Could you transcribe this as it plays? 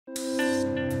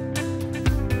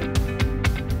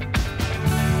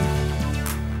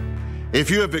If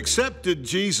you have accepted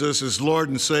Jesus as Lord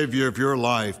and Savior of your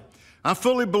life, I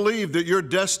fully believe that your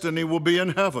destiny will be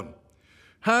in heaven.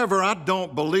 However, I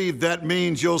don't believe that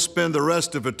means you'll spend the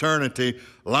rest of eternity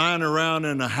lying around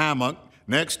in a hammock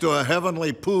next to a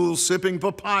heavenly pool sipping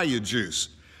papaya juice.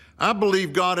 I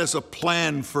believe God has a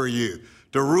plan for you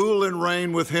to rule and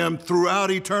reign with Him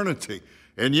throughout eternity.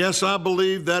 And yes, I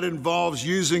believe that involves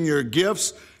using your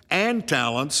gifts and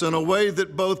talents in a way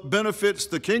that both benefits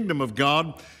the kingdom of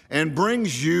God and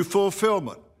brings you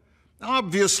fulfillment.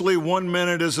 Obviously, 1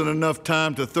 minute isn't enough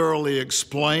time to thoroughly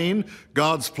explain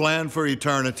God's plan for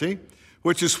eternity,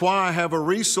 which is why I have a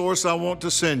resource I want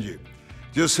to send you.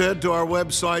 Just head to our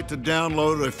website to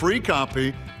download a free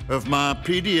copy of my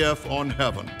PDF on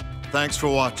heaven. Thanks for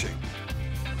watching.